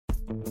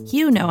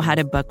You know how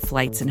to book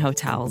flights and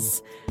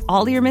hotels.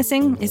 All you're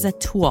missing is a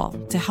tool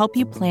to help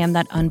you plan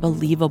that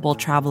unbelievable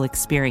travel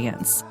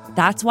experience.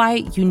 That's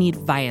why you need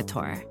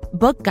Viator.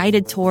 Book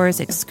guided tours,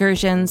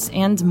 excursions,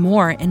 and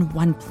more in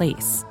one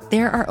place.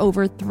 There are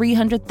over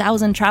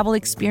 300,000 travel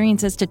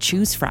experiences to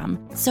choose from,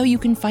 so you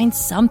can find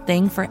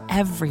something for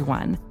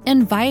everyone.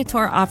 And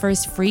Viator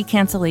offers free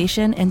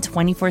cancellation and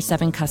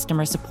 24/7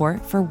 customer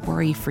support for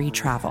worry-free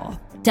travel.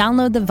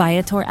 Download the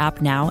Viator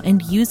app now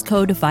and use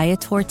code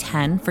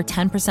Viator10 for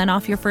 10%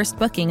 off your first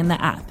booking in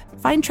the app.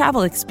 Find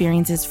travel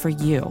experiences for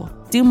you.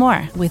 Do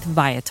more with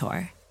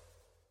Viator.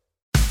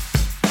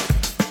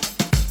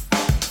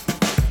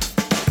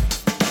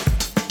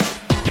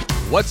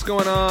 What's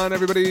going on,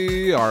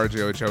 everybody?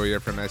 RJ Ochoa here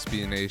from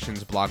SB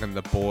Nation's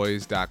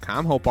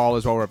bloggingtheboys.com. Hope all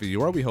is well wherever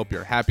you are. We hope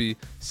you're happy,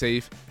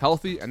 safe,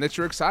 healthy, and that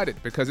you're excited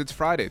because it's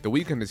Friday. The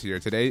weekend is here.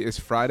 Today is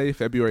Friday,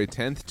 February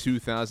 10th,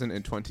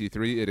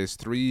 2023. It is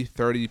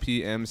 3:30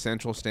 p.m.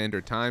 Central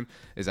Standard Time.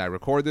 As I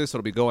record this,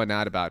 it'll be going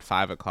out about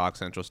 5 o'clock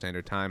Central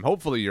Standard Time.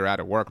 Hopefully, you're out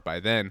of work by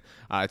then.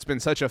 It's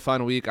been such a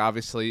fun week,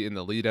 obviously, in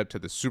the lead up to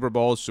the Super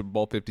Bowl, Super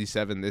Bowl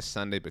 57 this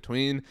Sunday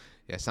between,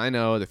 yes, I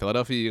know, the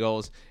Philadelphia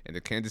Eagles and the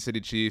Kansas City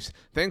Chiefs.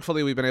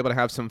 Thankfully, we've been able to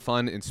have some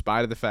fun in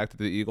spite of the fact that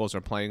the Eagles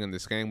are playing in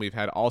this game. We've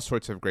had all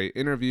sorts of great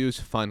interviews,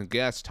 fun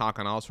guests,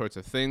 talking all sorts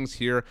of things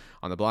here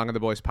on the Blogging the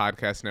Boys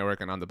podcast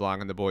network and on the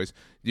Blogging the Boys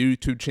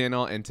YouTube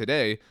channel. And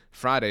today,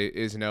 Friday,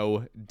 is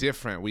no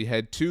different. We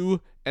had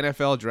two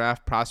NFL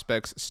draft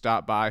prospects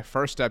stop by.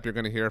 First up, you're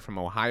going to hear from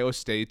Ohio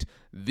State,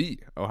 the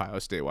Ohio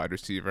State wide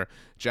receiver,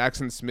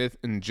 Jaxon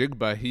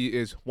Smith-Njigba. He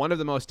is one of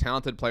the most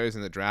talented players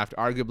in the draft,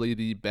 arguably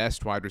the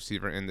best wide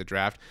receiver in the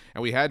draft.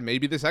 And we had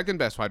maybe the second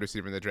best wide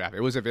receiver in the draft.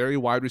 It was a very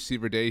wide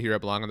receiver day here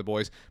at Belong on the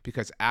Boys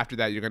because after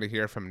that, you're going to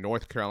hear from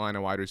North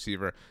Carolina wide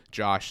receiver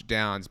Josh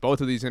Downs. Both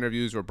of these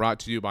interviews were brought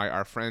to you by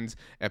our friends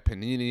at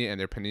Panini and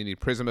their Panini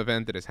Prism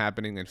event that is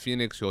happening in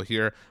Phoenix. You'll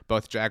hear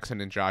both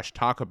Jaxon and Josh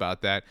talk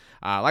about that.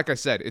 Like I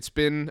said, it's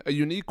been a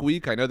unique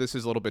week. I know this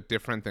is a little bit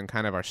different than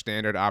kind of our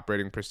standard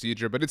operating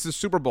procedure, but it's the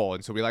Super Bowl,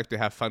 and so we like to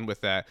have fun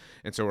with that.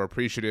 And so we're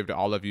appreciative to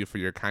all of you for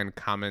your kind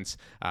comments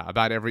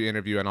about every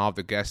interview and all of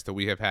the guests that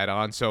we have had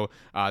on. So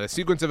the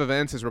sequence of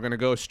events is we're going to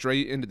go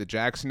straight into the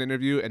Jaxon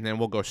interview, and then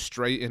we'll go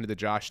straight into the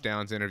Josh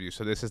Downs interview.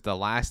 So this is the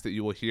last that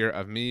you will hear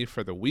of me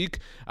for the week.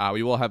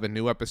 We will have a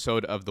new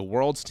episode of The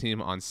World's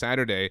Team on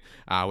Saturday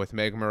with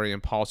Meg Murray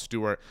and Paul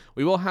Stewart.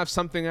 We will have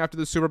something after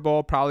the Super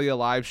Bowl, probably a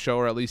live show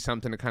or at least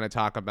something to kind of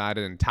talk about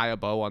it and tie a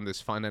bow on this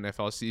fun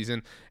NFL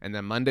season. And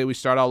then Monday we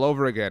start all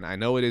over again. I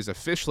know it is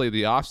officially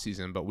the off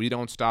season, but we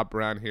don't stop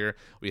around here.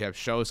 We have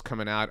shows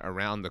coming out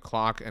around the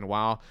clock. And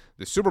while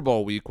the Super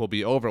Bowl week will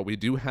be over, we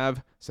do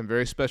have some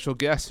very special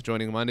guests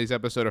joining Monday's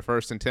episode of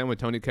First and 10 with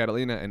Tony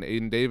Catalina and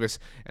Aiden Davis.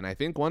 And I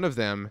think one of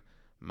them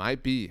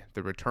might be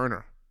the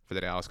returner for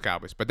the Dallas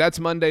Cowboys. But that's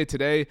Monday.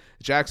 Today,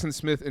 Jaxon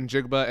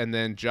Smith-Njigba and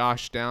then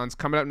Josh Downs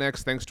coming up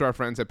next, thanks to our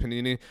friends at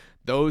Panini.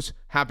 Those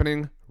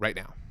happening right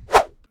now.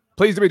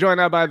 Pleased to be joined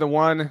now by the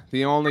one,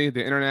 the only,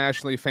 the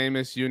internationally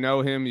famous. You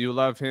know him, you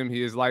love him.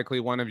 He is likely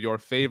one of your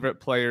favorite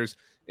players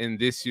in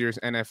this year's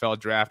NFL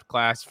draft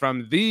class.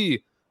 From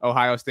the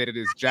Ohio State, it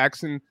is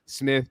Jaxon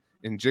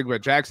Smith-Njigba.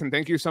 Jaxon,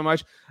 thank you so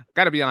much.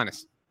 Got to be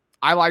honest,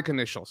 I like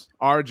initials.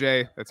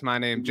 RJ, that's my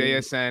name.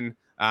 JSN,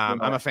 I'm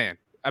a fan.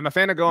 I'm a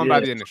fan of going by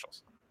the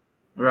initials.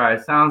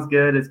 Right, sounds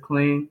good. It's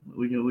clean.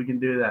 We can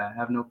do that. I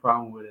have no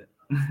problem with it.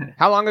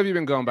 How long have you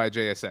been going by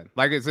JSN?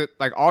 Like, is it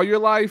like all your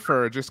life,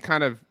 or just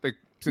kind of like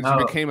since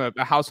you became a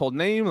household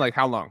name? Like,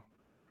 how long?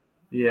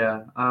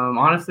 Yeah,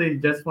 honestly,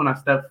 just when I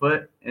stepped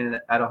foot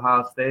at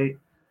Ohio State,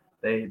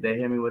 they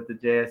hit me with the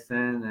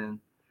JSN, and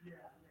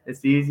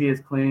it's easy, it's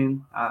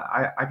clean.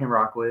 I can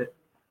rock with it.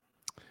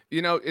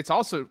 You know, it's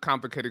also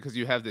complicated because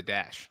you have the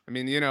dash. I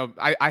mean, you know,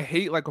 I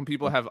hate like when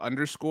people have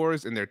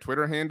underscores in their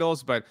Twitter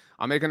handles, but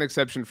I'll make an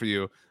exception for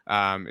you.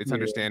 It's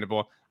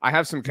understandable. I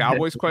have some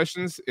Cowboys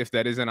questions, if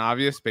that isn't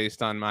obvious,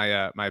 based on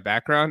my my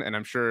background, and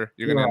I'm sure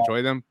you're going to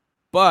enjoy them.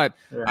 But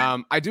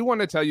I do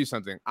want to tell you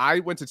something. I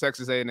went to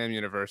Texas A&M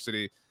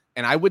University,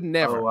 and I would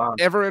never,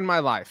 ever in my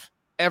life,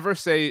 ever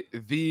say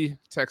the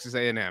Texas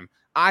A&M.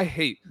 I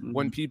hate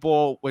when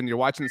you're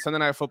watching Sunday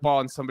Night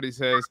Football and somebody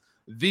says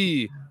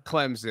the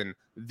Clemson,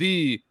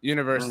 the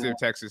University of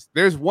Texas.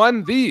 There's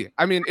one the.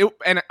 I mean,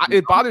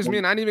 it bothers me,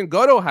 and I didn't even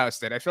go to Ohio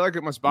State. I feel like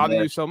it must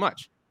bother you so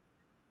much.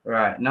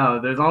 Right.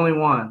 No, there's only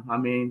one. I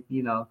mean,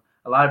 you know,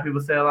 a lot of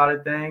people say a lot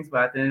of things,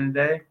 but at the end of the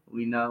day,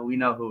 we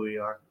know who we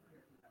are.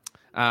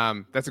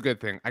 That's a good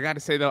thing. I got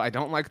to say, though, I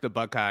don't like the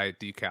Buckeye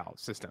decal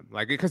system,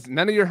 like, because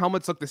none of your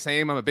helmets look the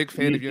same. I'm a big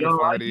fan of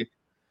uniformity.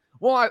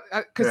 Well,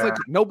 because like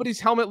nobody's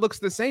helmet looks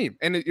the same,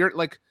 and you're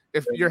like,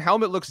 if your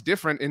helmet looks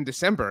different in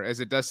December as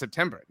it does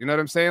September, you know what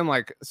I'm saying?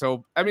 Like,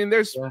 so I mean,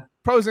 there's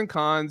pros and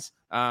cons.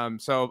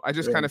 So I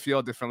just kind of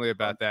feel differently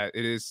about that.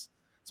 It's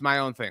my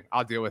own thing.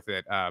 I'll deal with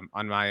it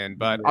on my end.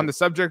 But on the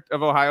subject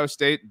of Ohio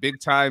State, big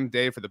time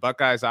day for the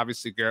Buckeyes.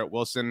 Obviously, Garrett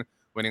Wilson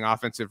winning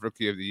Offensive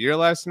Rookie of the Year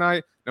last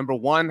night. Number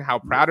one, how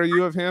proud are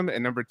you of him?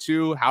 And number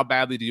two, how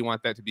badly do you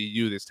want that to be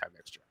you this time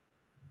next year?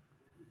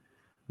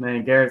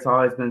 Man, Garrett's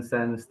always been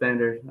setting the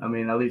standard. I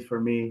mean, at least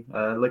for me,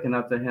 looking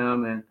up to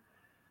him and,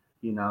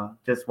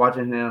 just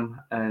watching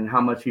him and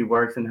how much he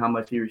works and how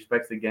much he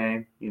respects the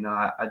game.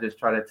 I just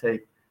try to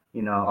take,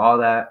 all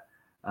that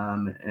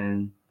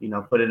and,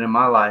 put it in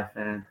my life.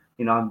 And,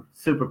 I'm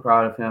super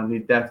proud of him. He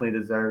definitely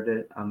deserved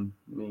it.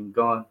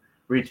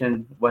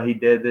 Reaching what he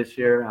did this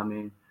year. I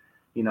mean,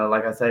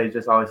 like I said, he's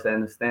just always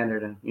setting the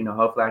standard. And,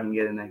 hopefully I can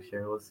get it next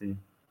year. We'll see.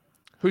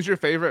 Who's your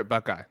favorite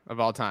Buckeye of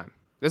all time?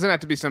 Doesn't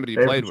have to be somebody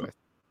you played with.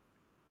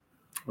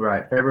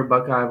 Right. Favorite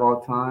Buckeye of all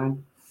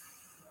time?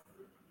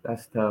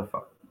 That's tough.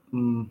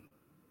 I'm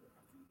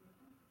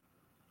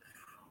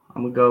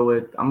gonna go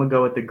with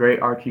the great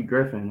Archie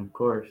Griffin, of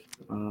course.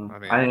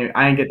 I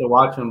didn't get to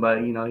watch him,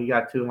 but he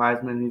got 2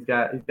 Heisman. He's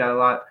got a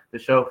lot to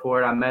show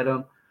for it. I met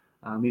him.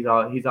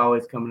 He's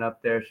always coming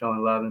up there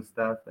showing love and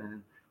stuff,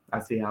 and I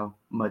see how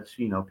much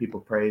people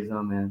praise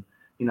him, and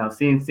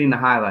seeing the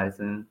highlights,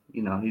 and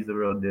he's the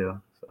real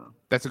deal. So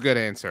that's a good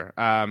answer.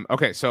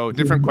 Okay, so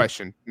different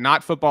question,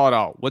 not football at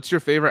all. What's your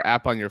favorite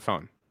app on your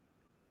phone?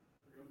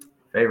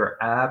 Favorite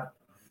app?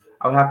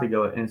 I would have to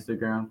go with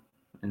Instagram.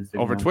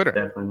 Over Twitter?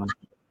 Definitely.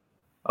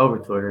 Over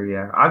Twitter,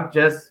 yeah. I've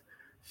just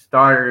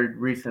started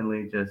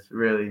recently just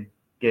really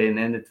getting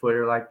into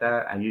Twitter like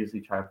that. I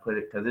usually try to put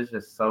it because it's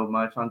just so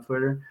much on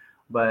Twitter.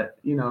 But,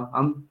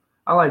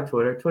 I like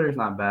Twitter. Twitter's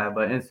not bad,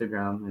 but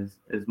Instagram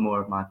is more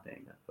of my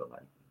thing, I feel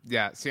like.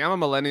 Yeah. See, I'm a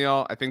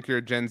millennial. I think you're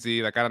a Gen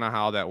Z. Like, I don't know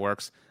how that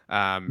works.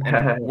 And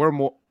we're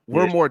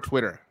more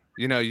Twitter.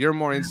 You're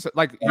more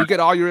like you get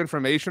all your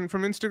information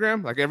from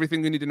Instagram, like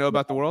everything you need to know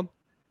about the world.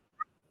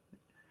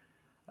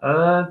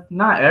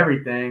 Not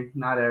everything.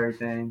 Not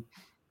everything,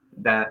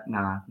 but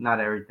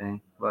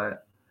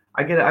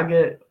I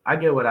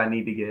get what I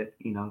need to get,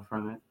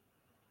 from it.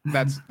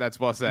 That's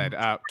well said.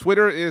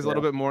 Twitter is a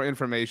little bit more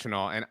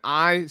informational, and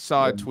I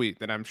saw a tweet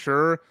that I'm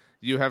sure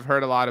you have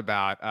heard a lot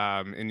about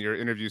in your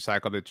interview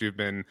cycle that you've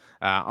been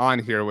on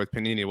here with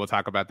Panini. We'll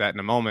talk about that in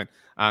a moment.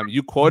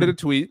 You quoted a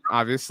tweet,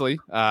 obviously,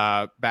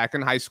 back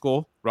in high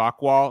school,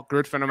 Rockwall. A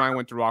good friend of mine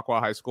went to Rockwall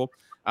High School.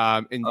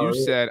 And you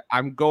said,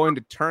 "I'm going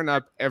to turn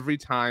up every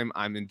time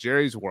I'm in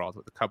Jerry's world,"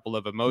 with a couple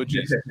of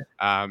emojis.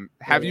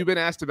 Have you been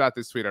asked about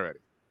this tweet already?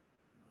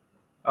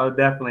 Oh,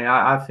 definitely.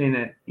 I've seen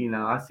it.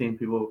 I've seen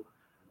people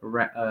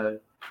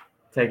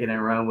take it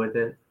and run with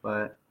it.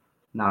 But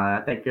no,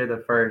 I think you're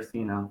the first,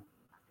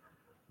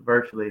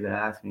 virtually to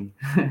ask me.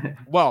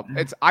 Well,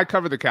 I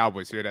cover the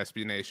Cowboys here at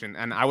SB Nation,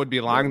 and I would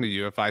be lying to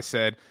you if I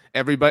said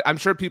everybody. I'm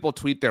sure people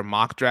tweet their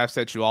mock drafts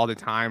at you all the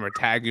time or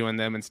tag you in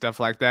them and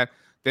stuff like that.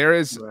 There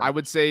is, right. I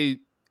would say,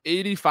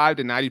 85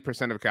 to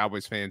 90% of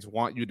Cowboys fans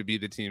want you to be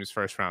the team's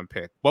first-round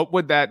pick. What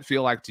would that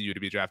feel like to you to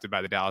be drafted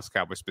by the Dallas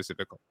Cowboys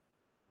specifically?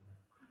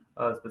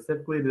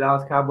 Specifically the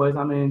Dallas Cowboys,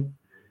 I mean,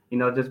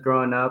 just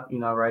growing up,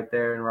 right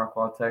there in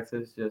Rockwall,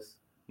 Texas, just,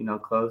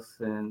 close,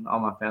 and all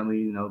my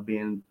family,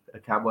 being a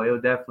Cowboy, it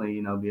would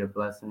definitely, be a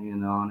blessing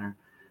and an honor.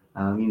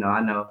 I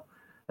know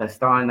that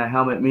star in the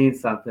helmet means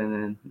something,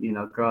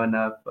 and, growing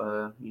up,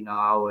 I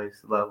always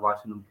loved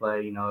watching them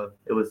play.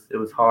 It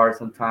was hard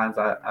sometimes.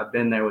 I've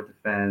been there with the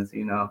fans,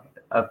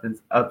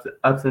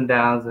 ups and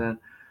downs, and,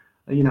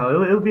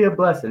 it would be a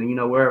blessing,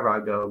 wherever I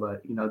go,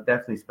 but,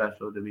 definitely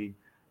special to be,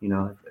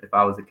 if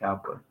I was a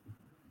Cowboy.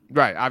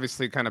 Right,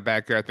 obviously, kind of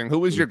backyard thing. Who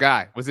was your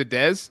guy? Was it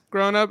Dez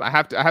growing up? I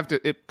have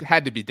to. It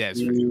had to be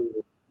Dez for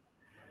you.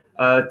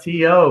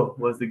 T.O.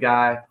 was the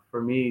guy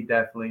for me,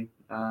 definitely.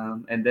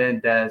 And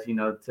then Dez,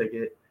 took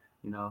it.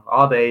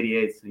 All the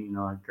 88s,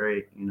 are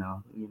great.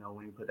 When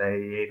you put the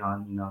 88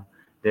 on,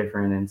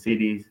 different. And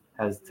CDs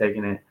has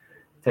taken it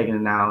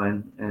now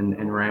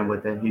and ran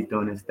with it. He's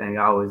doing his thing.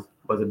 I always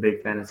was a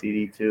big fan of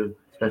CD too,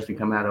 especially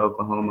coming out of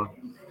Oklahoma.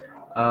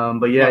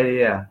 But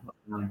yeah.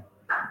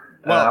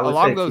 Well,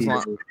 along those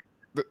lines,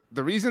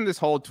 the reason this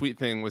whole tweet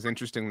thing was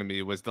interesting to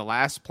me was the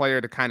last player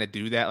to kind of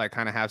do that, like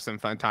kind of have some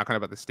fun talking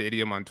about the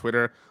stadium on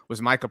Twitter,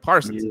 was Micah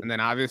Parsons. Yeah. And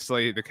then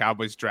obviously the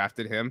Cowboys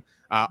drafted him,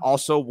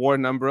 also wore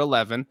number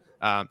 11.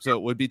 So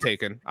it would be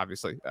taken,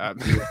 obviously,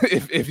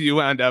 if you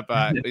end up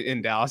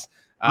in Dallas.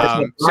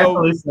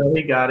 Rightfully so.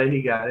 He got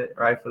it.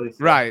 Rightfully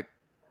so. Right.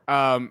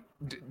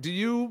 Do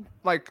you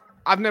like?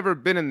 I've never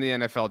been in the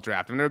NFL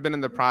draft. I've never been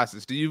in the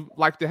process. Do you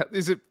like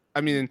to?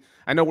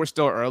 I know we're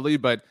still early,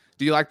 but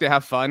do you like to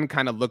have fun,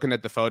 kind of looking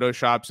at the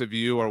photoshops of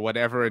you or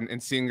whatever,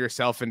 and seeing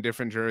yourself in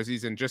different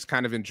jerseys, and just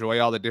kind of enjoy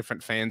all the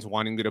different fans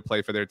wanting you to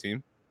play for their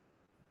team?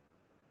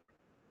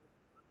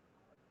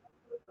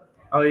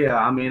 Oh yeah,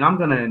 I'm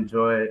gonna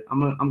enjoy it.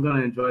 I'm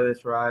gonna enjoy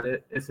this ride.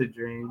 It's a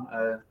dream.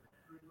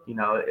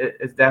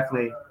 It's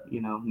definitely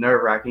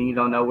nerve wracking. You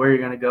don't know where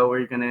you're gonna go, where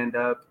you're gonna end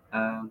up.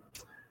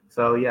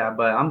 So yeah,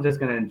 but I'm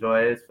just gonna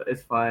enjoy it.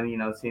 It's fun,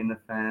 seeing the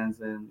fans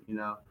and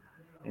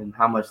and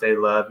how much they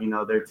love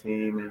their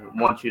team and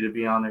want you to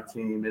be on their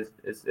team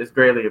is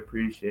greatly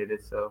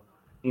appreciated. So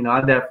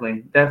I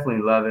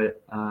definitely love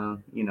it.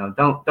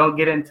 Don't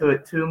get into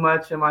it too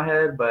much in my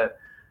head, but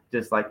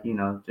just like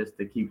just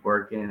to keep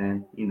working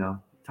and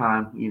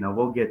time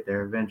we'll get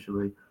there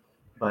eventually.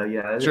 But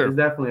yeah, Sure. It's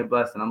definitely a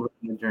blessing. I'm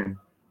living the dream.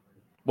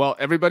 Well,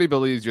 everybody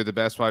believes you're the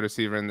best wide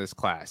receiver in this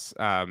class.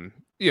 And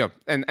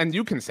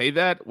you can say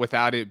that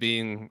without it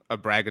being a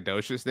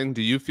braggadocious thing.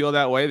 Do you feel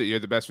that way, that you're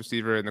the best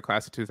receiver in the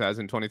class of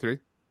 2023?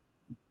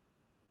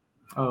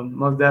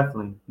 Most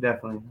definitely,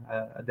 definitely.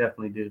 I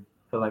definitely do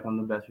feel like I'm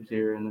the best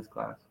receiver in this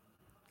class.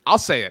 I'll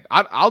say it.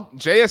 I'll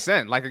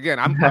JSN. Like, again,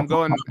 I'm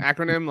going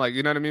acronym, like,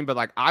 you know what I mean? But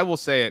like, I will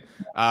say it.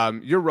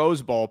 Your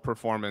Rose Bowl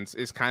performance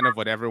is kind of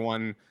what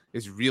everyone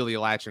is really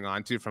latching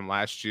onto from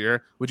last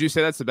year. Would you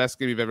say that's the best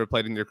game you've ever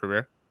played in your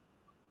career?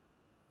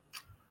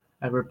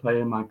 Ever played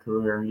in my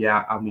career?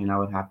 Yeah, I mean, I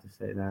would have to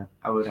say that.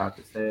 I would have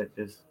to say it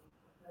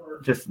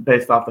just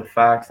based off the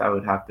facts. I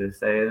would have to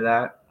say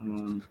that.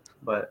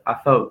 But I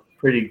felt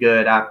pretty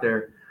good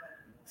after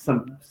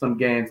some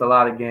games, a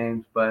lot of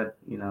games, but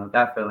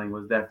that feeling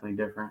was definitely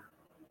different.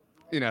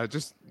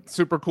 Just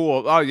super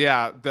cool. Oh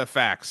yeah, the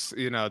facts.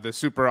 The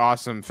super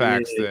awesome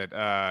facts that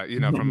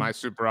from my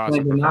super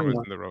awesome performance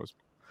in the Rose Bowl.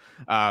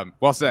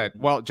 Well said.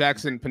 Well,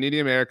 Jaxon,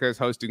 Panini America is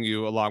hosting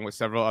you along with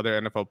several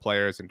other NFL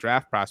players and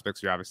draft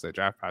prospects. You're obviously a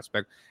draft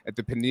prospect at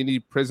the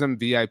Panini Prism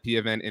VIP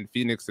event in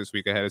Phoenix this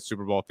week ahead of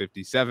Super Bowl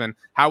 57.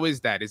 How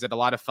is that? Is it a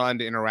lot of fun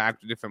to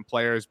interact with different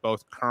players,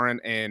 both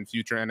current and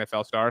future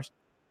NFL stars?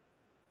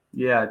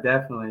 Yeah,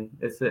 definitely.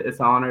 It's an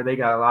honor. They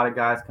got a lot of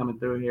guys coming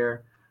through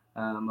here.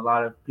 A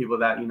lot of people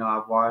that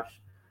I've watched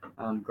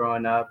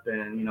growing up,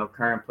 and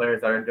current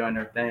players that are doing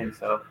their thing.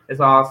 So it's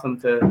awesome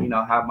to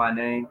have my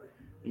name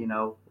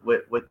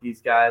with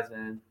these guys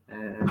and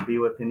be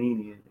with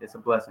Panini. It's a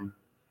blessing.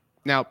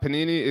 Now,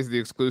 Panini is the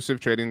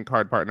exclusive trading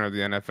card partner of the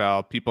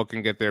NFL. People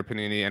can get their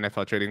Panini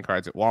NFL trading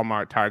cards at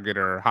Walmart, Target,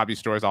 or hobby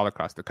stores all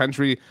across the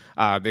country.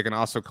 They can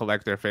also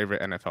collect their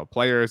favorite NFL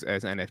players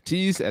as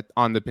NFTs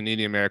on the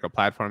Panini America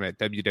platform at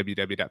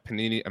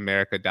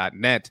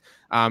www.paniniamerica.net.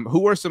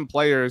 Who are some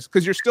players,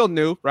 because you're still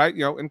new, right?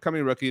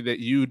 Incoming rookie, that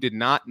you did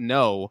not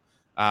know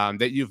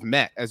that you've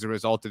met as a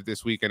result of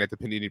this weekend at the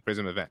Panini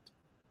Prism event?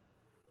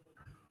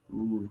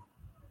 Ooh.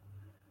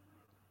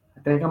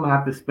 I think I'm gonna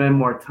have to spend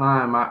more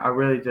time. I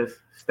really just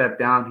stepped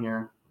down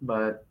here,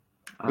 but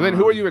then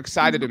who are you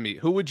excited to meet?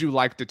 Who would you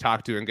like to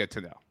talk to and get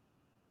to know?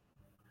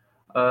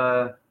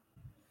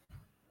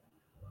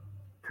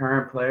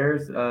 Current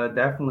players,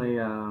 definitely.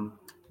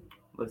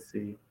 Let's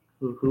see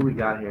who we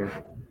got here.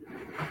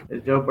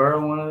 Is Joe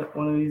Burrow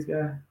one of these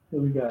guys?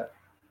 Who we got?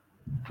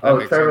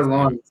 Trevor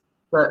Lawrence.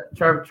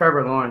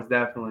 Trevor Lawrence,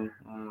 definitely.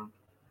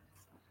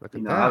 Look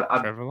at that,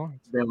 I've Trevor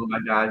Lawrence. been with my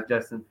guys,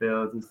 Justin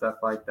Fields and stuff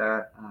like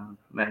that.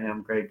 Met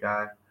him, great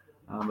guy.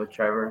 But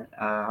Trevor,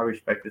 I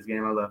respect his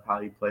game. I love how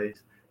he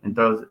plays and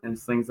throws and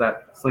slings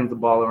the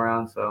ball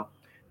around. So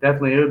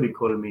definitely, it would be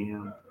cool to meet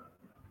him.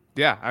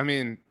 Yeah, I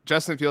mean,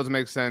 Justin Fields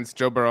makes sense.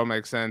 Joe Burrow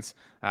makes sense.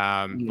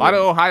 A lot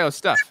of Ohio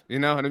stuff, you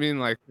know what I mean?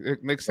 Like,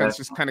 it makes sense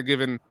just kind of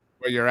given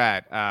where you're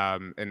at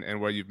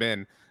and where you've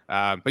been.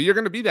 But you're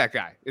going to be that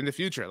guy in the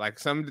future. Like,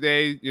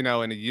 someday, in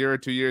a year or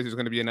 2 years, there's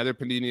going to be another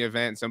Panini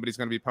event and somebody's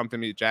going to be pumped to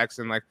meet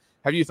Jaxon. Like,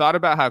 have you thought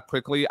about how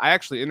quickly? I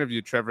actually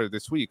interviewed Trevor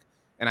this week,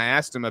 and I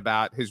asked him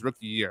about his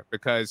rookie year,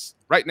 because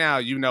right now,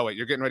 you're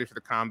getting ready for the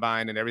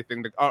combine and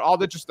everything, all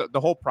the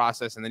whole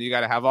process. And then you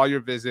got to have all your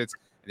visits,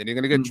 and then you're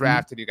going to get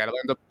drafted. You got to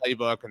learn the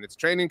playbook, and it's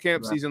training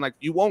camp season. Like,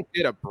 you won't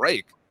get a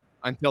break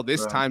until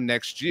this time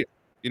next year.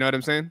 You know what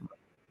I'm saying?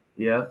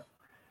 Yeah.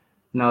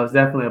 No, it's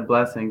definitely a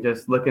blessing.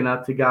 Just looking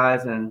up to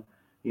guys and,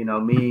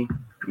 me,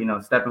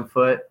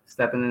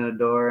 stepping in the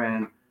door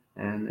and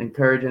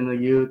encouraging the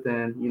youth.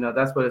 And,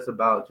 that's what it's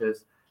about.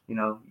 Just,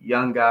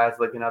 young guys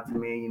looking up to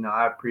me.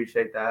 I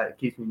appreciate that. It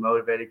keeps me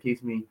motivated,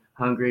 keeps me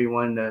hungry,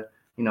 wanting to,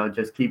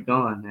 just keep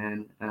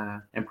going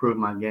and improve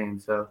my game.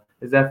 So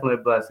it's definitely a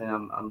blessing.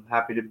 I'm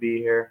happy to be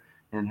here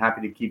and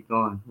happy to keep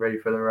going, ready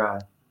for the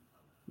ride.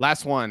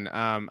 Last one.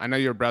 I know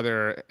your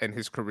brother and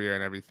his career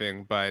and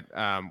everything, but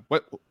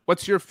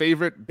what's your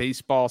favorite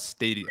baseball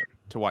stadium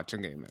to watch a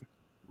game in?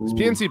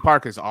 PNC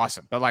Park is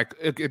awesome, but like,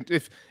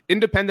 if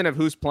independent of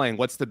who's playing,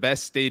 what's the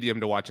best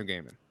stadium to watch a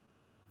game in?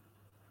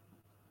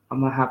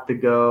 I'm gonna have to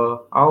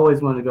go. I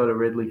always want to go to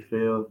Wrigley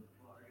Field.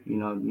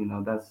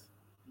 That's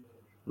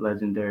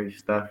legendary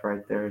stuff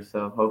right there.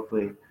 So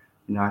hopefully,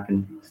 I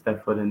can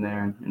step foot in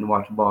there and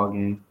watch a ball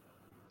game.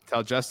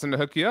 Tell Justin to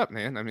hook you up,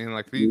 man. I mean,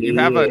 like, you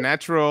have a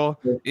natural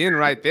in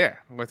right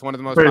there with one of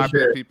the most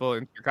popular people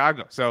in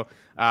Chicago. So,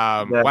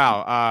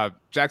 wow.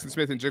 Jaxon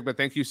Smith-Njigba,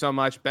 thank you so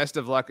much. Best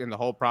of luck in the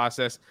whole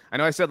process. I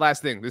know I said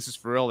last thing, this is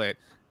for real it.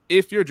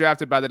 If you're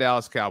drafted by the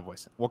Dallas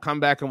Cowboys, we'll come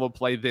back and we'll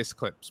play this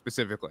clip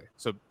specifically.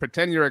 So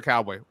pretend you're a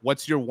Cowboy.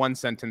 What's your one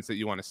sentence that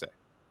you want to say?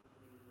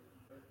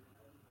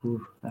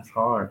 Ooh, that's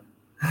hard.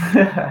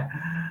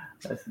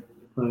 That's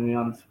putting me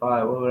on the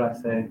spot. What would I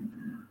say?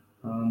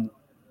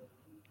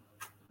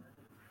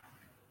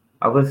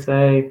 I would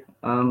say,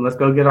 let's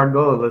go get our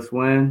goal. Let's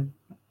win.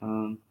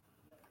 I'm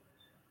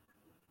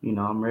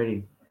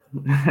ready.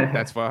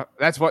 That's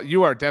what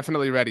you are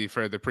definitely ready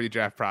for the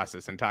pre-draft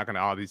process and talking to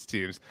all these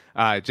teams.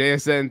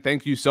 JSN,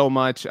 thank you so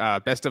much.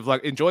 Best of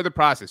luck. Enjoy the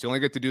process. You only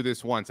get to do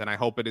this once, and I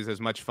hope it is as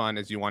much fun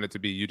as you want it to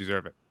be. You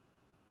deserve it.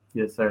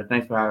 Yes, sir.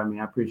 Thanks for having me.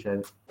 I appreciate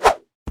it.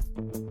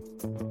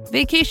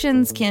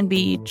 Vacations can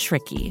be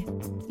tricky.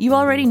 You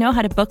already know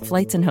how to book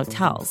flights and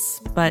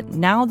hotels, but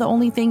now the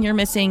only thing you're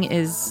missing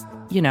is,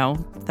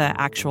 the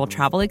actual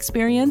travel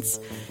experience.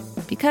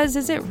 Because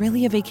is it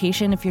really a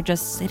vacation if you're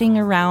just sitting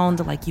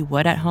around like you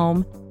would at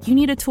home? You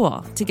need a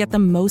tool to get the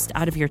most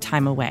out of your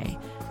time away.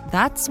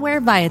 That's where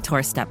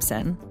Viator steps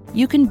in.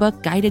 You can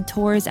book guided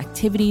tours,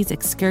 activities,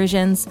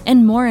 excursions,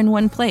 and more in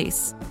one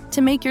place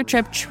to make your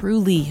trip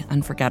truly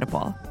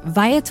unforgettable.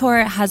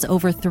 Viator has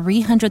over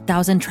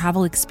 300,000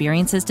 travel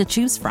experiences to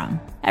choose from.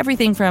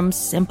 Everything from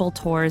simple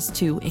tours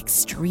to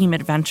extreme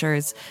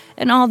adventures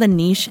and all the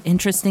niche,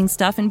 interesting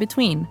stuff in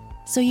between.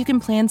 So you can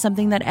plan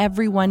something that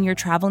everyone you're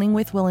traveling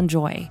with will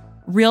enjoy.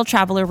 Real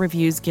traveler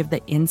reviews give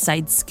the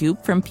inside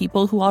scoop from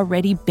people who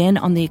already been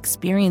on the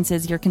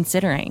experiences you're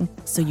considering,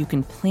 so you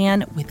can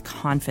plan with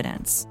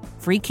confidence.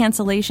 Free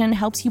cancellation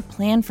helps you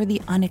plan for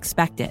the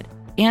unexpected.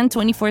 And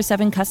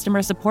 24/7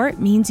 customer support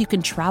means you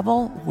can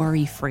travel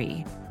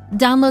worry-free.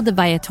 Download the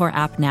Viator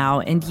app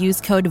now and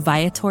use code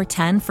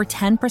Viator10 for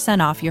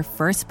 10% off your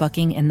first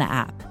booking in the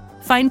app.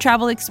 Find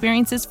travel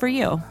experiences for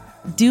you.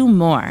 Do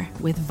more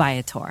with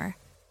Viator.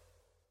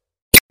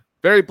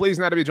 Very pleased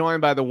now to be joined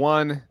by the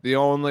one, the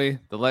only,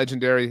 the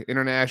legendary,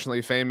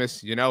 internationally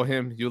famous. You know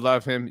him, you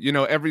love him. You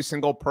know every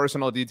single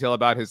personal detail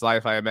about his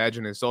life, I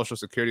imagine, his social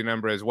security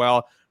number as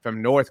well.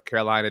 From North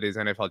Carolina, it is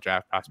NFL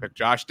draft prospect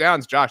Josh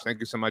Downs. Josh,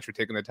 thank you so much for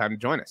taking the time to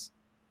join us.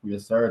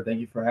 Yes, sir. Thank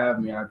you for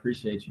having me. I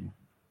appreciate you.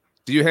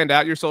 Do you hand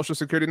out your social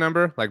security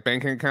number, like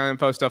banking account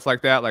info, stuff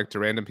like that, like to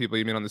random people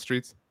you meet on the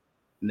streets?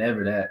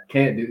 Never that.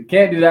 Can't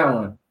do that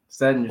one.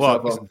 Setting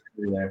yourself up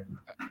there.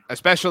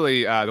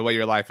 Especially the way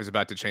your life is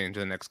about to change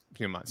in the next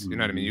few months. You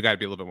know what I mean? You got to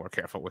be a little bit more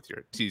careful with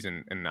your T's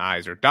and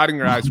I's, or dotting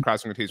your I's,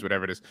 crossing your T's,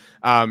 whatever it is.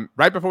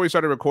 Right before we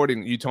started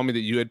recording, you told me that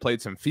you had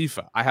played some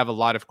FIFA. I have a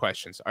lot of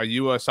questions. Are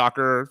you a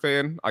soccer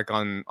fan, like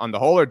on the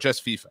whole, or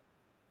just FIFA?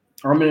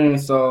 I mean,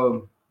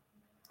 so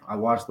I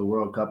watched the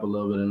World Cup a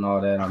little bit and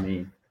all that. I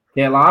mean,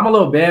 can't lie, I'm a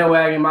little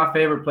bandwagon. My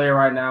favorite player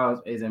right now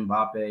is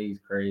Mbappe. He's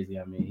crazy.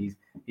 I mean,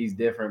 he's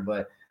different,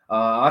 but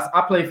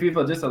I play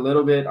FIFA just a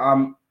little bit.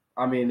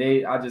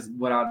 I just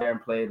went out there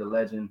and played the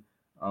legend.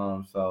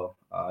 So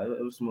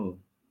it was smooth.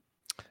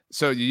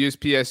 So you use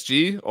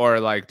PSG, or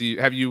like,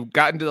 have you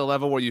gotten to the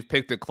level where you've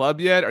picked a club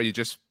yet? Or are you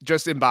just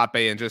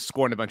Mbappe and just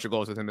scoring a bunch of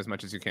goals with him as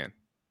much as you can?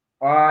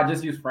 I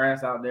just use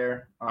France out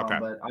there. Okay.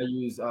 But I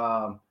use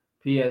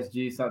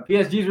PSG. So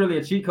PSG is really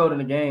a cheat code in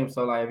the game.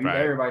 So like, if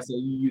everybody say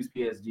you use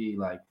PSG,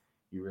 like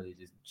you really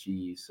just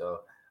cheese. So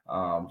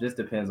just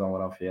depends on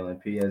what I'm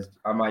feeling.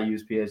 I might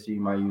use PSG,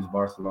 might use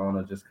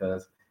Barcelona just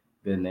because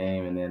good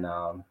name, and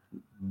then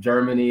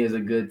Germany is a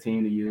good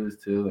team to use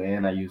too,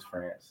 and I use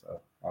France. So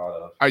all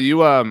those. Are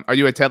you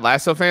a Ted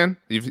Lasso fan?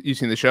 You've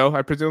seen the show,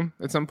 I presume,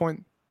 at some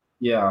point?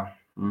 Yeah.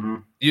 Mm-hmm.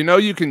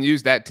 You can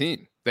use that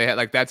team. They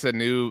had that's a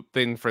new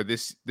thing for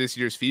this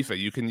year's FIFA.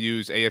 You can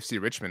use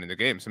AFC Richmond in the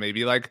game. So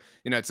maybe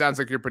it sounds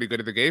like you're pretty good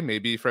at the game.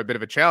 Maybe for a bit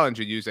of a challenge,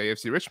 you use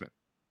AFC Richmond.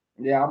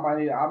 Yeah,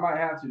 I might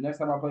have to. Next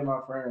time I play my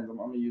friends, I'm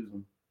gonna use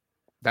them.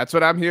 That's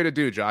what I'm here to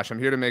do, Josh. I'm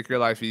here to make your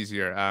life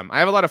easier. I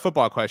have a lot of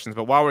football questions,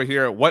 but while we're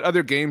here, what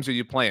other games are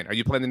you playing? Are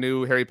you playing the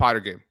new Harry Potter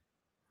game?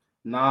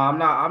 No, I'm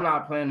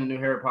not playing the new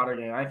Harry Potter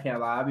game. I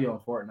can't lie. I be on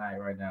Fortnite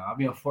right now. I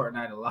be on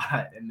Fortnite a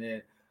lot, and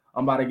then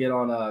I'm about to get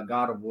on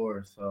God of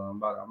War, so I'm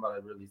about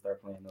to really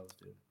start playing those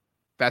two.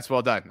 That's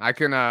well done. I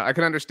can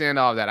understand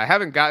all of that. I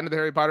haven't gotten to the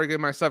Harry Potter game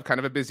myself. Kind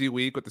of a busy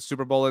week with the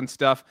Super Bowl and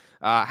stuff.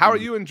 How are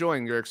you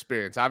enjoying your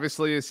experience?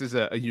 Obviously, this is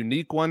a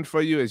unique one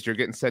for you as you're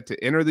getting set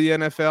to enter the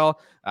NFL.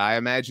 I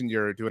imagine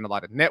you're doing a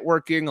lot of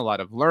networking, a lot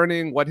of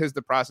learning. What has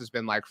the process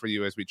been like for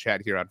you as we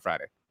chat here on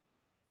Friday?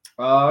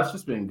 It's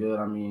just been good.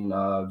 I mean,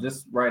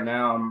 just right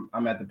now,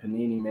 I'm at the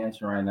Panini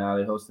Mansion right now.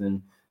 They're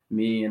hosting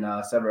me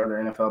and several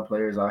other NFL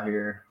players out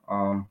here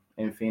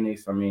in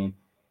Phoenix. I mean,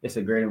 it's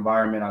a great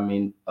environment. I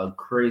mean, a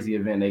crazy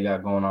event they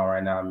got going on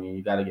right now. I mean,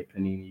 you got to get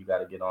Panini, you got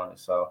to get on it.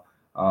 So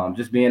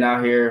just being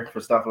out here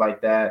for stuff like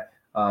that,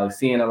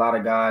 seeing a lot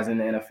of guys in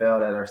the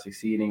NFL that are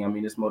succeeding. I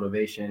mean, it's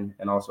motivation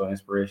and also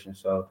inspiration.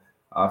 So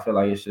I feel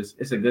like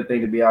it's a good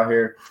thing to be out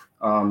here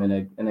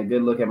and a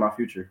good look at my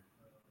future.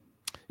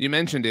 You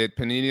mentioned it.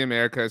 Panini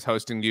America is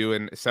hosting you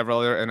and several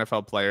other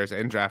NFL players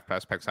and draft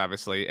prospects,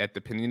 obviously, at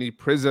the Panini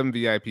Prism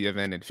VIP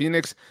event in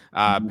Phoenix.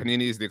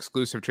 Panini is the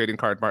exclusive trading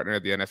card partner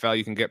of the NFL.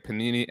 You can get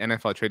Panini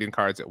NFL trading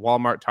cards at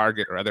Walmart,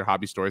 Target, or other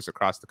hobby stores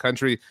across the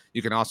country.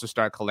 You can also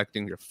start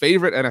collecting your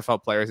favorite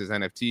NFL players as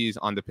NFTs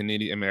on the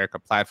Panini America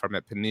platform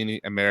at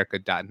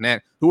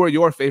PaniniAmerica.net. Who are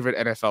your favorite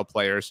NFL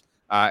players,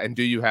 and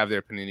do you have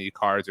their Panini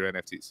cards or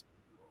NFTs?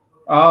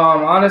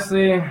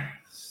 Honestly,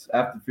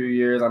 after a few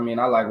years, I mean,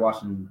 I like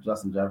watching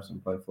Justin Jefferson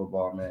play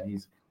football, man.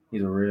 He's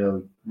a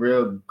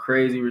real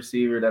crazy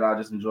receiver that I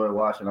just enjoy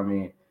watching. I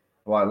mean,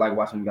 I like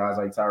watching guys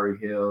like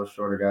Tyreek Hill,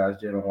 shorter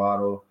guys, Jalen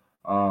Waddle,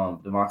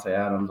 Devontae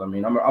Adams. I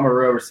mean, I'm a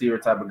real receiver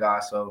type of guy,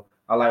 so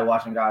I like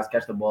watching guys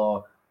catch the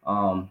ball.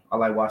 I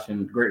like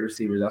watching great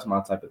receivers. That's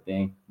my type of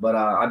thing. But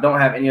I don't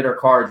have any of their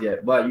cards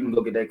yet, but you can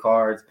go get their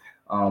cards,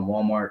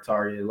 Walmart,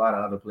 Target, a lot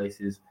of other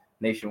places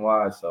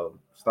nationwide, so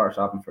start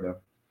shopping for them.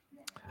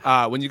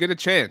 When you get a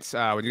chance,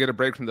 when you get a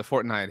break from the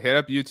Fortnite, hit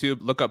up YouTube,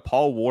 look up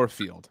Paul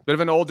Warfield, bit of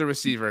an older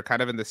receiver,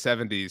 kind of in the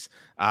 70s.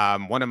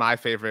 One of my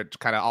favorite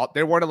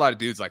there weren't a lot of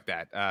dudes like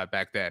that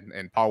back then.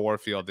 And Paul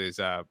Warfield was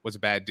a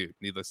bad dude,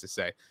 needless to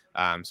say.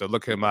 So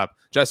look him up.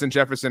 Justin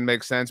Jefferson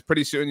makes sense.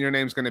 Pretty soon your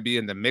name's going to be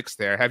in the mix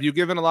there. Have you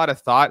given a lot of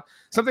thought?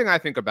 Something I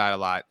think about a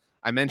lot.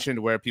 I mentioned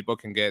where people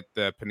can get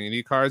the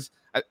Panini cards.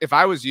 If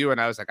I was you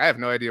and I was like, I have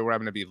no idea where I'm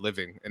going to be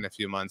living in a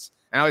few months.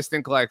 And I always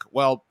think like,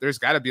 well, there's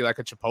got to be like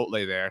a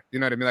Chipotle there. You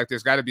know what I mean? Like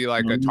there's got to be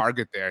like a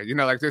Target there. You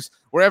know, like there's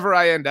wherever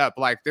I end up,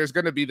 like there's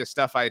going to be the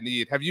stuff I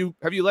need. Have you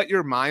let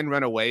your mind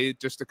run away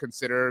just to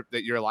consider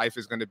that your life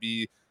is going to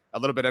be a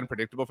little bit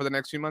unpredictable for the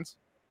next few months?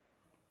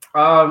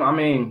 I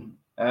mean,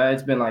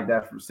 it's been like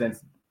that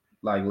since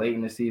like late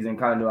in the season.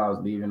 Kind of knew I was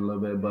leaving a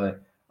little bit,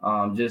 but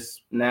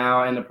just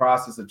now in the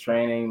process of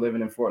training,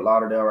 living in Fort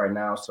Lauderdale right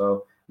now.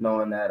 So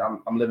knowing that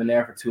I'm living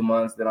there for 2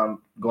 months, that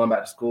I'm going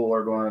back to school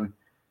or going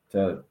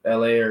to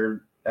LA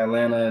or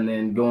Atlanta and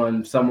then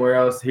going somewhere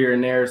else here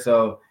and there.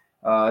 So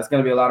it's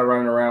going to be a lot of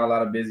running around, a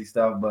lot of busy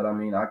stuff. But I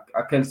mean, I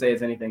couldn't say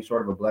it's anything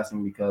short of a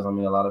blessing because I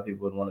mean, a lot of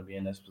people would want to be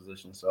in this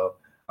position. So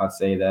I'd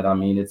say that, I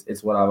mean,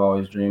 it's what I've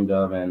always dreamed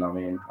of. And I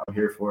mean, I'm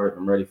here for it.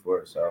 I'm ready for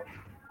it. So.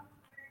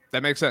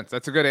 That makes sense.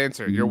 That's a good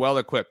answer. You're well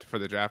equipped for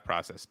the draft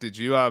process. Did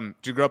you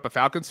grow up a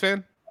Falcons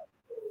fan?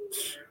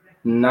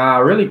 Nah,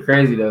 really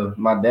crazy though.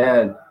 My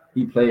dad,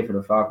 he played for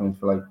the Falcons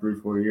for like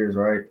 3-4 years,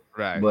 right?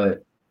 Right.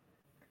 But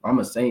I'm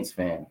a Saints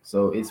fan,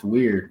 so it's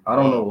weird. I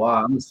don't know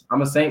why.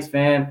 I'm a Saints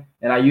fan,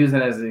 and I use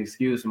it as an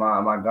excuse.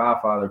 My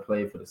godfather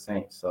played for the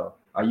Saints, so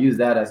I use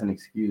that as an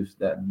excuse.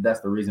 That's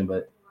the reason,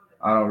 but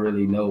I don't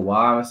really know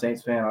why I'm a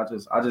Saints fan.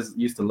 I just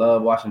used to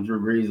love watching Drew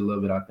Brees a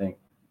little bit, I think.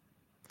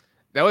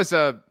 That was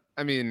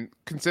I mean,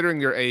 considering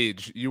your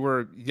age, you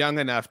were young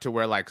enough to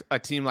where like a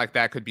team like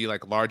that could be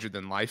like larger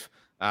than life.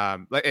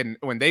 And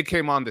when they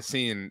came on the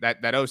scene, that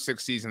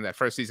 06 season, that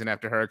first season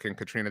after Hurricane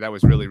Katrina, that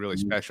was really, really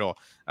special.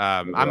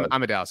 I'm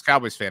a Dallas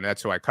Cowboys fan.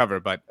 That's who I cover,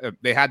 but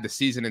they had the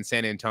season in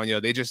San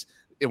Antonio.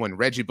 When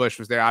Reggie Bush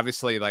was there,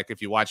 obviously, like if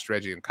you watched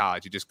Reggie in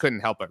college, you just couldn't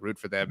help but root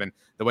for them. And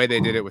the way they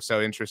did it was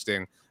so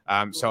interesting.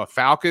 So a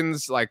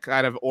Falcons like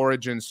kind of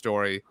origin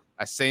story,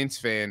 a Saints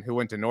fan who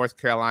went to North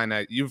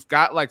Carolina. You've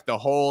got like the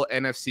whole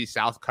NFC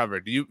South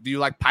covered. Do you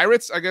like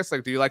Pirates? I guess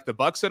like, do you like the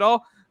Bucks at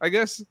all? I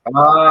guess.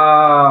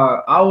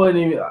 I wouldn't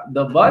even.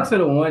 The Bucks are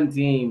the one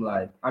team.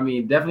 Like, I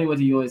mean, definitely went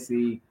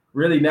to UNC.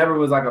 Really, never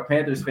was like a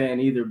Panthers fan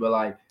either. But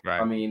like,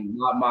 right. I mean,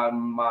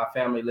 my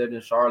family lived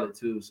in Charlotte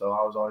too, so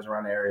I was always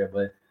around the area.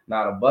 But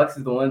the Bucks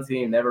is the one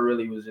team. Never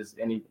really was just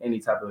any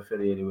type of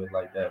affiliated with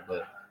like that.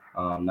 But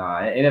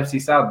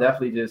NFC South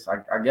definitely just.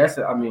 I guess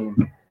I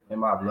mean in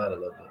my blood a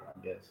little bit.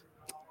 I guess.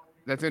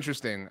 That's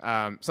interesting.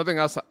 Something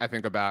else I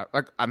think about,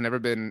 like I've never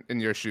been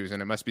in your shoes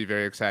and it must be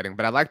very exciting,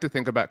 but I like to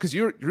think about, because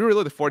you're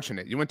really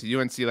fortunate. You went to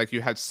UNC, like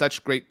you had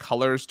such great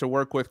colors to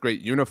work with,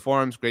 great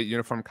uniforms, great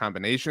uniform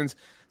combinations.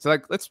 So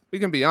like, we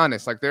can be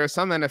honest, like there are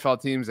some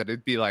NFL teams that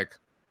it'd be like,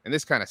 and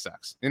this kind of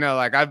sucks. You know,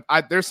 like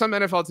there's some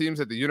NFL teams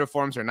that the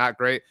uniforms are not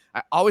great.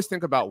 I always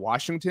think about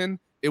Washington.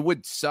 It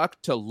would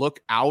suck to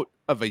look out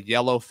of a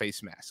yellow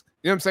face mask.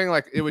 You know what I'm saying?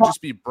 Like it would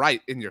just be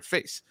bright in your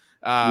face.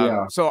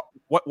 So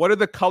what are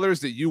the colors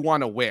that you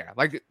want to wear?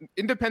 Like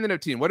independent of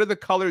team, what are the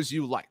colors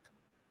you like?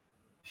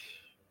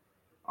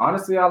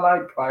 Honestly, I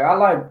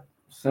like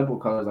simple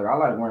colors. Like I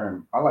like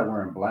wearing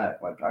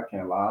black. Like I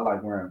can't lie. I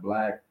like wearing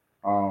black.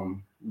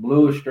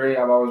 Blue is straight.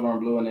 I've always worn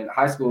blue. And in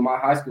high school, my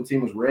high school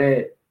team was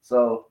red.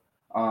 So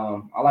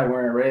I like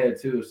wearing red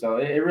too. So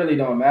it really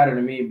don't matter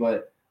to me,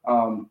 but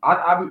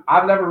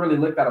I've never really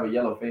looked out of a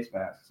yellow face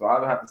mask, so I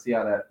would have to see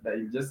how that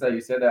you just said.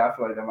 You said that, I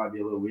feel like that might be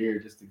a little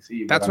weird just to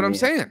see. That's what I'm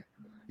saying.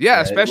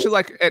 Yeah, especially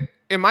like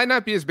it might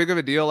not be as big of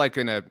a deal like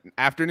in an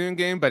afternoon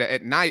game, but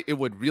at night it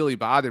would really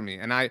bother me.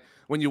 And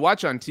when you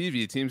watch on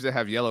TV teams that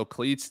have yellow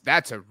cleats,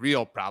 that's a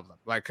real problem.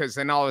 Like because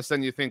then all of a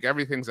sudden you think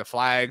everything's a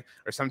flag,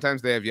 or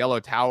sometimes they have yellow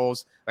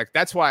towels. Like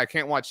that's why I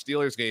can't watch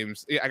Steelers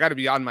games. I got to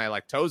be on my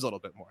like toes a little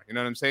bit more. You know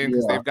what I'm saying?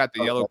 Because they've got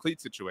the yellow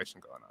cleat situation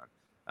going on.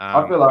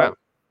 I feel like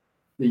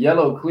the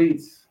yellow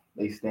cleats,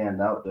 they stand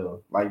out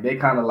though. Like they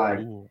kind of like.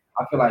 Ooh.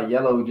 I feel like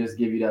yellow just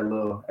give you that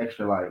little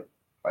extra like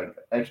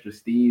extra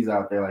steez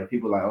out there. Like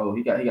people like, oh,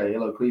 he got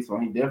yellow cleats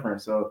on, he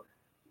different. So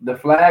the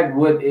flag I feel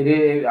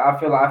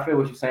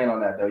what you're saying on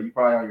that though. You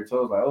probably on your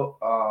toes like,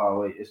 oh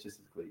wait, it's just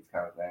his cleats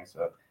kind of thing.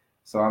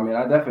 So I mean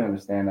I definitely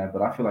understand that,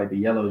 but I feel like the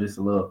yellow just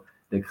a little,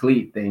 the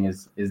cleat thing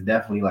is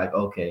definitely like,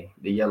 okay,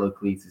 the yellow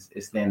cleats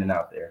is standing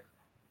out there.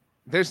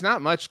 There's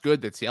not much good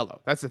that's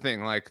yellow. That's the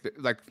thing. Like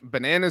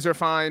bananas are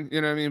fine,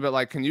 you know what I mean? But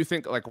like, can you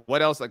think like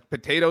what else? Like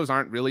potatoes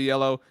aren't really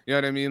yellow. You know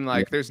what I mean?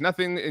 Like there's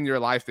nothing in your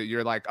life that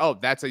you're like, oh,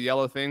 that's a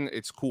yellow thing.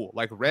 It's cool.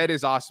 Like red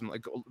is awesome.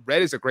 Like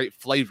red is a great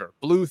flavor.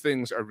 Blue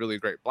things are really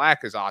great.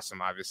 Black is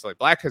awesome. Obviously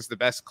black has the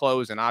best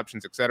clothes and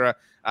options, etc.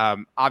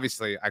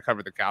 Obviously I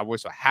cover the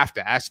Cowboys, so I have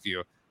to ask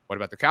you, what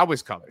about the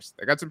Cowboys colors?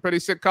 They got some pretty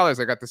sick colors.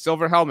 They got the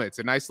silver helmet. It's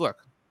a nice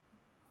look.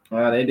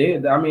 They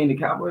did. I mean, the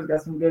Cowboys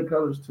got some good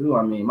colors too.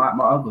 I mean, my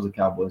uncle's a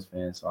Cowboys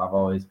fan, so I've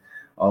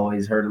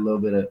always heard a little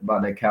bit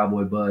about that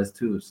Cowboy buzz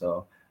too.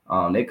 So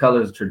Their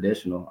color is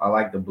traditional. I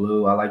like the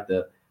blue. I like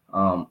the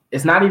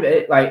it's not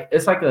even like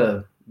it's like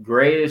a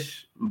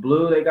grayish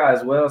blue they got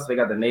as well. So they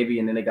got the navy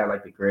and then they got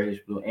like the grayish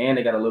blue and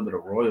they got a little bit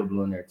of royal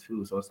blue in there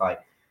too. So it's like,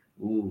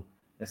 ooh,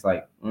 it's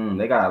like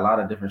they got a lot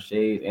of different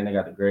shades and they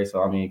got the gray.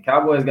 So I mean,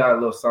 Cowboys got a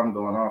little something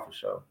going on for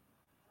sure.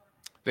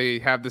 They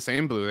have the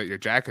same blue that your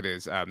jacket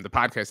is. The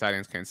podcast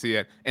audience can't see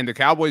it. And the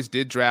Cowboys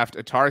did draft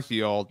a Tar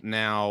Heel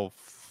now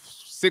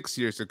 6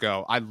 years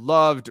ago. I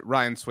loved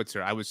Ryan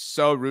Switzer. I was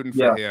so rooting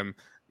for him.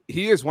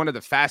 He is one of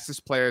the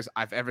fastest players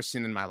I've ever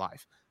seen in my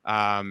life.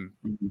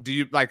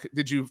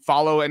 Did you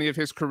follow any of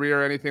his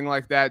career or anything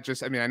like that?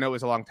 I know it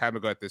was a long time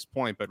ago at this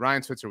point, but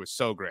Ryan Switzer was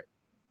so great.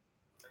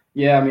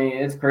 Yeah, I mean,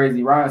 it's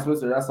crazy. Ryan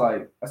Switzer, that's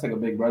like a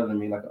big brother to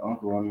me, like an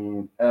uncle. I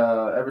mean,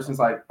 ever since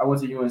like I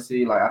went to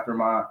UNC, like after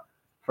my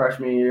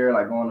freshman year,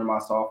 like going to my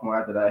sophomore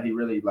after that, he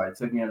really like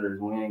took me under his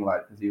wing,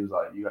 like because he was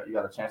like, you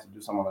got a chance to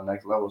do something on the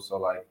next level. So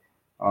like,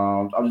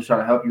 I'm just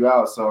trying to help you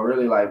out. So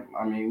really, like,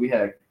 I mean, we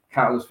had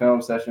countless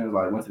film sessions,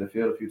 like went to the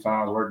field a few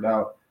times, worked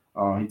out.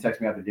 He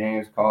texts me after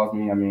games, calls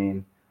me. I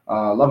mean,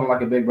 love him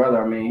like a big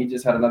brother. I mean, he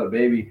just had another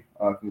baby.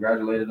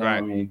 Congratulated him. Right.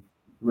 I mean,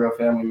 real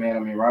family man. I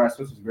mean, Ryan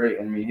Switzer was great.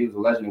 I mean, he was a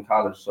legend in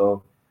college.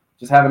 So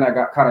just having that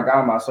kind of guy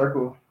in my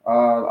circle,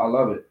 I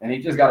love it. And he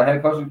just got a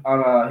head coach.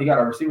 He got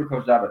a receiver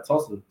coach job at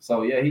Tulsa.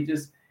 So yeah, he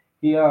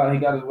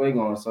got his way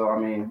going. So I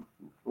mean,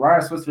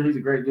 Ryan Switzer, he's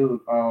a great dude.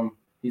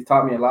 He's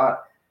taught me a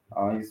lot.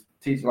 He's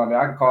teaching. I mean,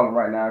 I can call him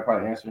right now. I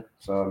probably answer.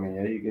 So I mean,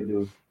 yeah, he's a good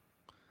dude.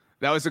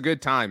 That was a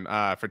good time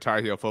for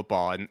Tar Heel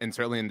football, and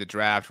certainly in the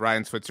draft,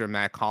 Ryan Switzer,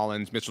 Matt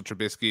Collins, Mitchell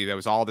Trubisky, that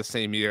was all the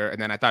same year.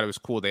 And then I thought it was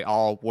cool. They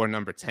all wore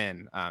number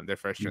 10 their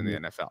first year in the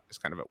NFL. It's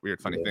kind of a weird,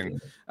 funny thing.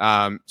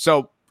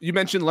 So you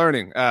mentioned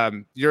learning.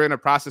 You're in a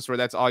process where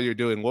that's all you're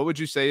doing. What would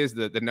you say is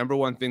the number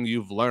one thing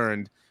you've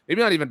learned,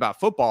 maybe not even about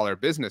football or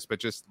business,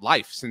 but just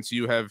life since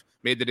you have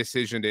made the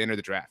decision to enter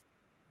the draft?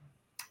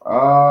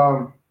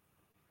 I'd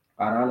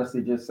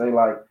honestly just say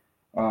like,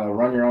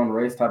 run your own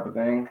race type of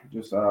thing.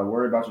 Just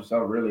worry about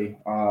yourself, really.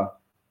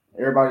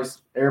 Everybody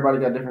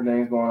got different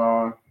things going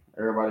on.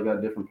 Everybody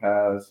got different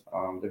paths,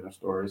 different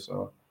stories.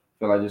 So I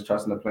feel like just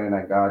trusting the plan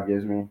that God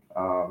gives me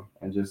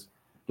and just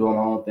doing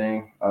my own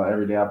thing.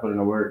 Every day I put in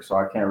the work, so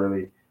I can't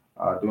really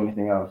do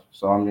anything else.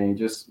 So I mean,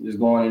 just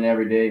going in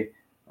every day,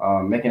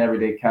 making every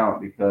day count,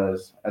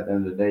 because at the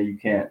end of the day, you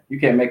can't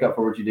make up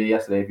for what you did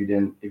yesterday if you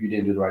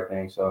didn't do the right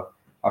thing. So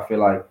I feel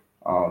like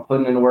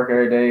putting in the work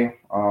every day,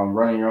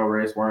 running your own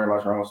race, worrying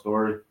about your own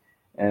story,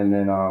 and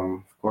then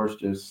of course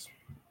just,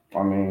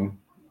 I mean,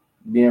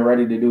 being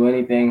ready to do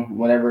anything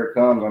whenever it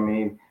comes. I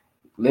mean,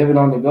 living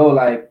on the go,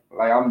 like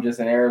I'm just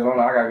in Arizona.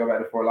 I gotta go back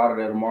to Fort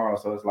Lauderdale tomorrow,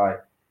 so it's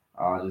like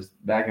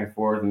just back and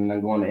forth, and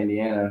then going to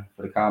Indiana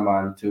for the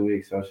combine in 2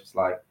 weeks. So it's just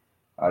like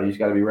you just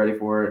gotta be ready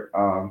for it.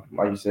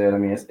 Like you said, I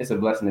mean, it's a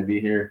blessing to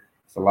be here.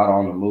 It's a lot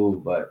on the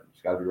move, but you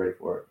just gotta be ready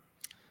for it.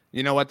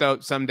 You know what, though?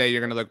 Someday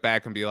you're going to look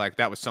back and be like,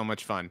 that was so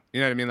much fun.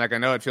 You know what I mean? Like, I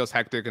know it feels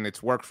hectic and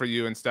it's work for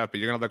you and stuff, but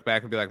you're going to look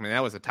back and be like, man,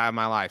 that was a time of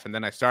my life. And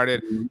then I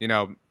started,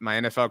 my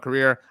NFL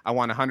career. I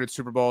won 100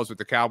 Super Bowls with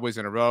the Cowboys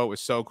in a row. It was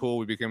so cool.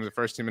 We became the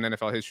first team in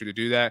NFL history to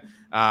do that.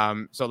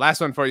 So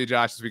last one for you,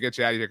 Josh, as we get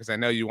you out of here, because I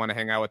know you want to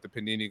hang out with the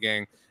Panini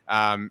gang.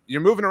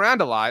 You're moving around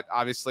a lot,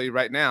 obviously,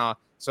 right now.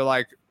 So,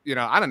 like,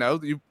 I don't know.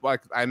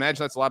 I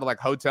imagine that's a lot of like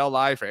hotel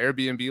life or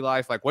Airbnb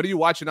life. Like, what are you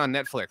watching on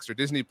Netflix or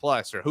Disney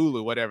Plus or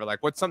Hulu, whatever?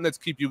 Like, what's something that's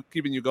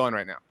keeping you going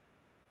right now?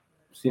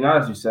 See, now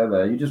that you said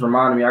that, you just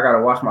reminded me. I got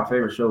to watch my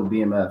favorite show,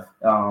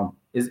 BMF.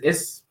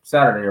 It's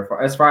Saturday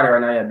or it's Friday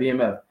right now. Yeah,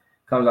 BMF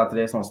comes out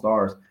today. It's on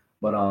Stars.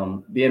 But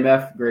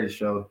BMF, greatest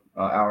show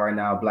out right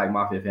now, Black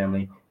Mafia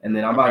Family. And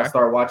then I'm about to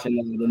start watching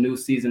the new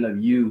season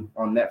of You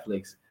on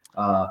Netflix.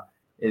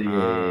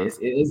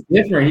 It's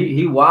different.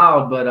 He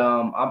wild, but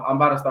I'm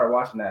about to start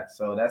watching that.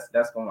 So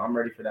that's going. I'm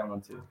ready for that one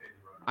too.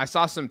 I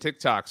saw some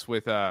TikToks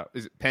with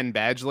is it Penn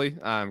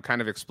Badgley, kind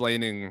of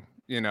explaining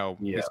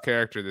his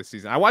character this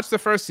season. I watched the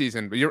first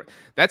season, but you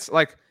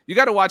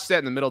got to watch that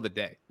in the middle of the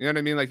day. You know what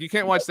I mean? Like, you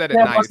can't watch that at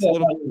night. It's a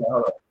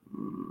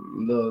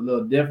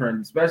little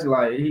different, especially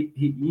like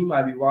he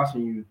might be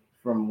watching you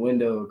from a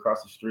window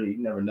across the street.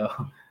 You never know.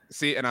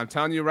 See, and I'm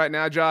telling you right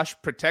now, Josh,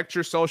 protect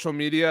your social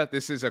media.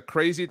 This is a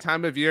crazy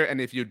time of year. And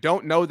if you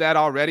don't know that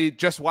already,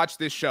 just watch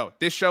this show.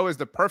 This show is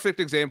the perfect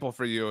example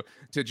for you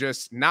to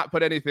just not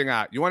put anything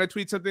out. You want to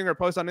tweet something or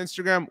post on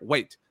Instagram?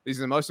 Wait. These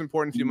are the most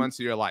important few months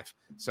of your life.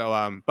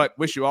 So, but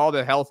wish you all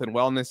the health and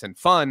wellness and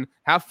fun.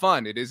 Have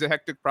fun. It is a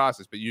hectic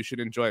process, but you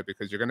should enjoy it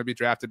because you're going to be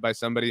drafted by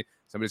somebody.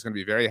 Somebody's going to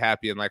be very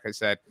happy. And like I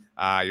said,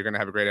 you're going to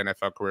have a great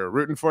NFL career.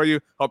 Rooting for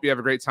you. Hope you have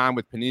a great time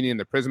with Panini and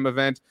the Prism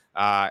event.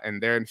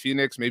 And there in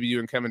Phoenix, maybe you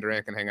and Kevin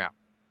Durant can hang out.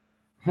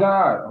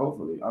 Yeah,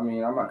 hopefully. I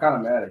mean, I'm kind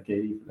of mad at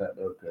KD for that,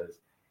 though, because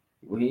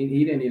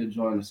he didn't need to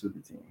join the super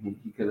team.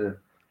 He could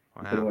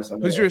have went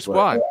somewhere. Who's your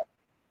squad?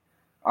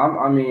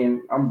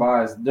 I'm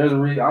biased. There's a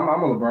reason. I'm a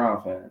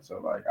LeBron fan, so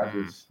like I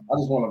just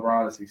want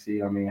LeBron to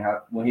succeed. I mean,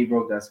 when he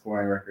broke that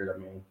scoring record, I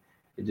mean,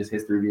 it just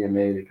history being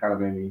made. It kind of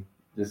made me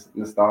just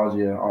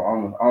nostalgia. I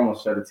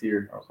almost shed a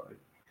tear. I was like,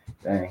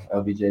 dang,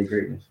 LBJ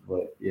greatness.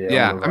 But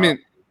yeah. I mean,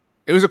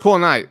 it was a cool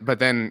night, but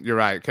then you're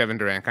right. Kevin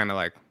Durant kind of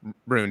like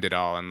ruined it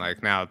all. And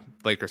like now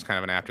Lakers kind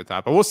of an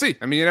afterthought, but we'll see.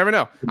 I mean, you never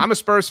know. I'm a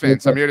Spurs fan,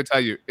 so I'm here to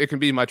tell you it can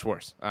be much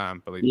worse.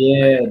 Believe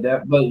me. Yeah,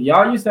 but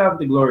y'all used to have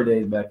the glory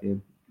days back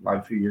in like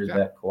a few years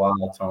back. Kawhi,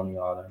 Tony,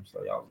 all them.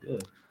 So y'all was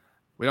good.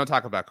 We don't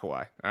talk about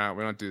Kawhi.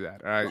 We don't do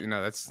that. All right. You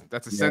know, that's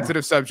a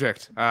sensitive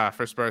subject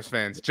for Spurs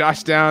fans.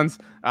 Josh Downs,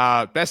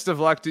 best of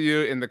luck to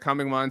you in the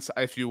coming months.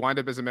 If you wind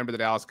up as a member of the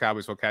Dallas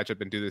Cowboys, we'll catch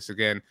up and do this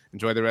again.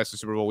 Enjoy the rest of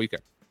Super Bowl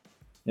weekend.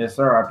 Yes,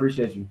 sir. I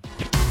appreciate you.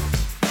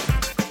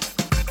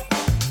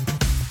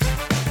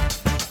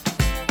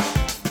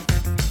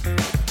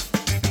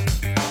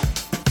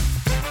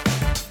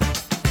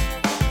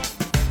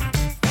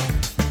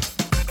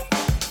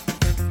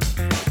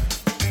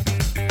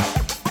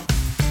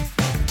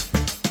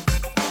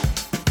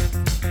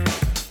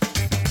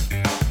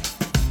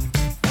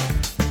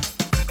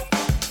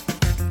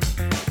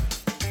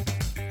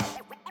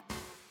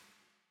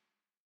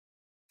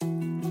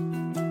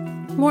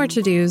 More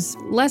to-dos,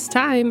 less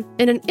time,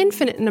 and an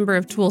infinite number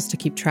of tools to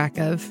keep track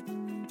of.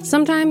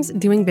 Sometimes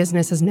doing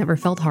business has never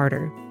felt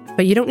harder,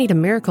 but you don't need a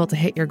miracle to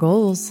hit your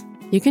goals.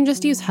 You can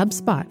just use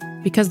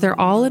HubSpot, because their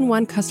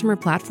all-in-one customer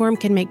platform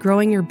can make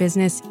growing your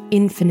business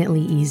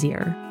infinitely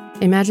easier.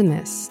 Imagine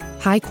this: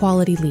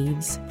 high-quality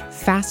leads,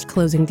 fast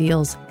closing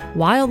deals,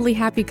 wildly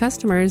happy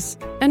customers,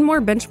 and more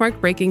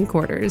benchmark-breaking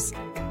quarters.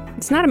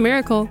 It's not a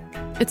miracle,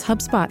 it's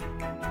HubSpot.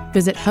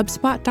 Visit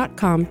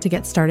HubSpot.com to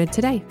get started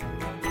today.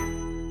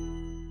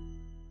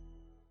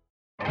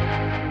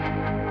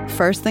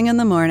 First thing in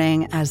the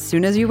morning, as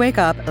soon as you wake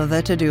up,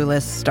 the to-do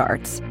list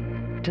starts.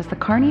 Does the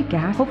car need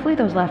gas? Hopefully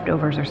those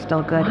leftovers are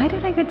still good. Why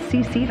did I get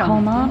CC'd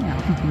on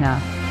this email? No.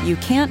 You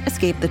can't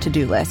escape the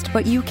to-do list,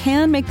 but you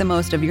can make the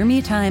most of your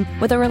me time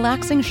with a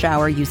relaxing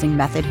shower using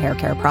Method Hair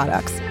Care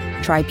products.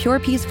 Try Pure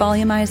Peace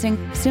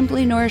Volumizing,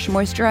 Simply Nourish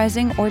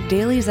Moisturizing, or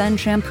Daily Zen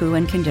Shampoo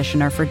and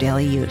Conditioner for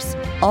daily use.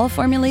 All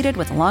formulated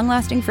with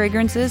long-lasting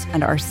fragrances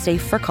and are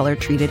safe for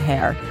color-treated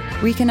hair.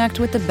 Reconnect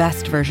with the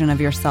best version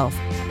of yourself.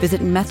 Visit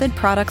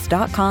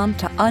methodproducts.com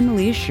to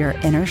unleash your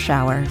inner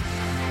shower.